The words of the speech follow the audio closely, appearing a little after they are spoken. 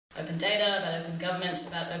open data, about open government,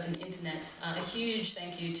 about open internet. A huge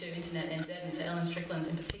thank you to Internet NZ and to Ellen Strickland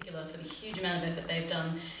in particular for the huge amount of effort they've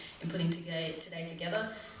done in putting today together.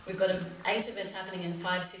 We've got 8 events happening in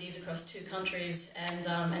 5 cities across 2 countries, and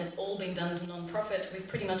it's all being done as a non-profit, with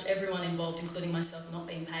pretty much everyone involved, including myself, not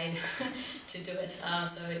being paid to do it.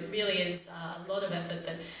 So it really is a lot of effort,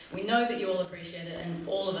 but we know that you all appreciate it, and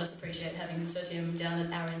all of us appreciate having Certium down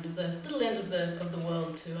at our end of the little end of the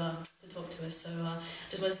world to talk to us. So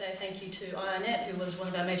just want to say thank you to IINet, who was one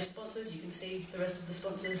of our major sponsors. You can see the rest of the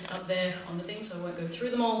sponsors up there on the thing, so I won't go through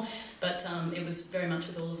them all, but it was very much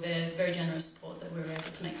with all of their very generous support that we were able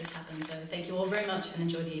to make this happen. So thank you all very much and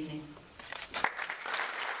enjoy the evening.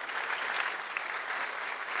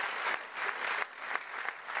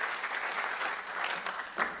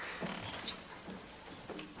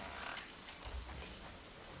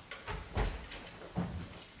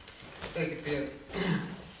 Thank you, Pia.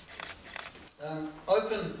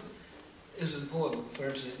 Open is important for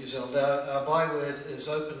Internet New Zealand. Our byword is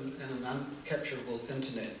open and an uncapturable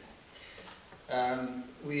internet.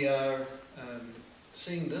 We are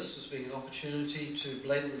seeing this as being an opportunity to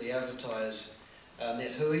blatantly advertise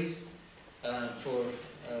Net Hui for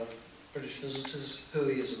British visitors.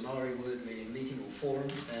 Hui is a Maori word meaning meeting or forum,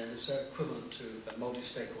 and it's equivalent to a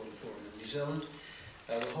multi-stakeholder forum in New Zealand.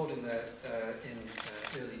 We're holding that in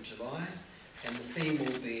early July, and the theme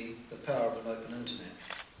will be the power of an open internet.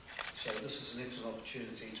 So this is an excellent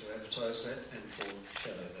opportunity to advertise that and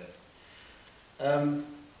foreshadow that.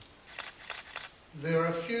 There are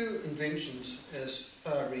a few inventions as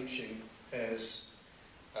far-reaching as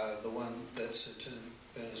the one that Sir Tim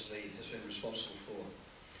Berners-Lee has been responsible for.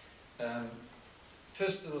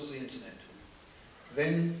 First there was the internet.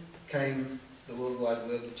 Then came the World Wide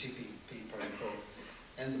Web, the TCP protocol,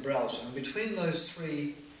 and the browser. And between those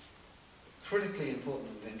 3 critically important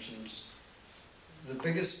inventions, the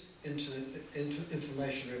biggest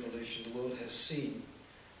information revolution the world has seen,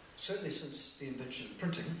 certainly since the invention of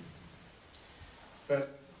printing,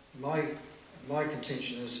 but my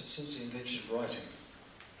contention is since the invention of writing.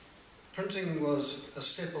 Printing was a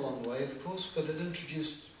step along the way, of course, but it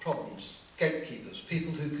introduced problems, gatekeepers,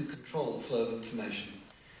 people who could control the flow of information,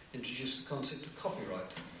 introduced the concept of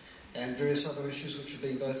copyright, and various other issues which have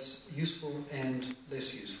been both useful and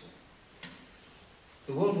less useful.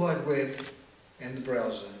 The World Wide Web and the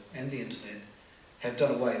browser and the internet have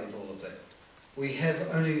done away with all of that. We have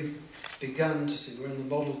only begun to see, we're in the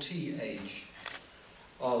Model T age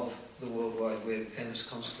of the World Wide Web and its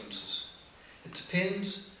consequences. It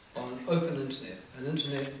depends on an open internet, an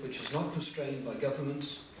internet which is not constrained by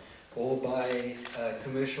governments or by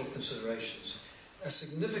commercial considerations. A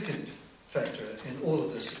significant factor in all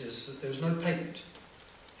of this is that there is no patent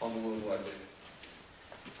on the World Wide Web.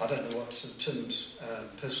 I don't know what Sir Tim's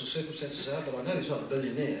personal circumstances are, but I know he's not a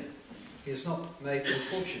billionaire. He has not made a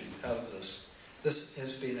fortune out of this. This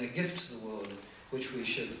has been a gift to the world which we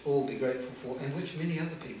should all be grateful for, and which many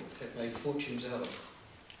other people have made fortunes out of.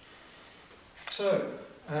 So,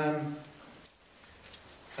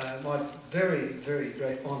 my very, very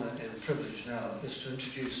great honour and privilege now is to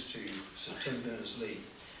introduce to you Sir Tim Berners-Lee.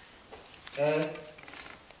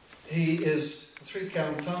 He is the 3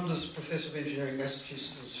 founders, Professor of Engineering,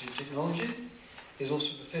 Massachusetts Institute of Technology. He's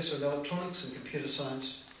also Professor of Electronics and Computer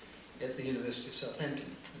Science at the University of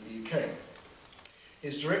Southampton in the UK.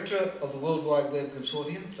 He's Director of the World Wide Web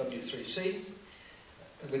Consortium, W3C,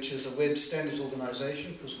 which is a web standards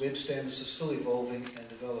organisation, because web standards are still evolving and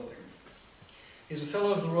developing. He's a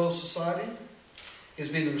Fellow of the Royal Society. He's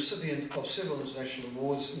been the recipient of several international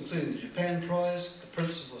awards, including the Japan Prize, the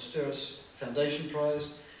Prince of Austeris Foundation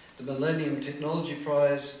Prize, the Millennium Technology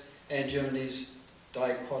Prize, and Germany's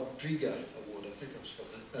Die Quadriga Award. I think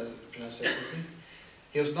I've pronounced that correctly.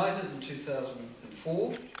 He was knighted in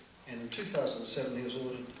 2004, and in 2007 he was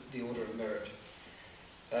awarded the Order of Merit.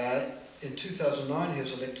 In 2009 he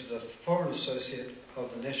was elected a Foreign Associate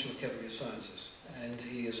of the National Academy of Sciences, and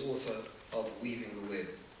he is author of Weaving the Web.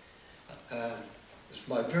 It's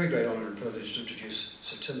my very great honour and privilege to introduce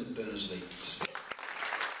Sir Tim Berners-Lee.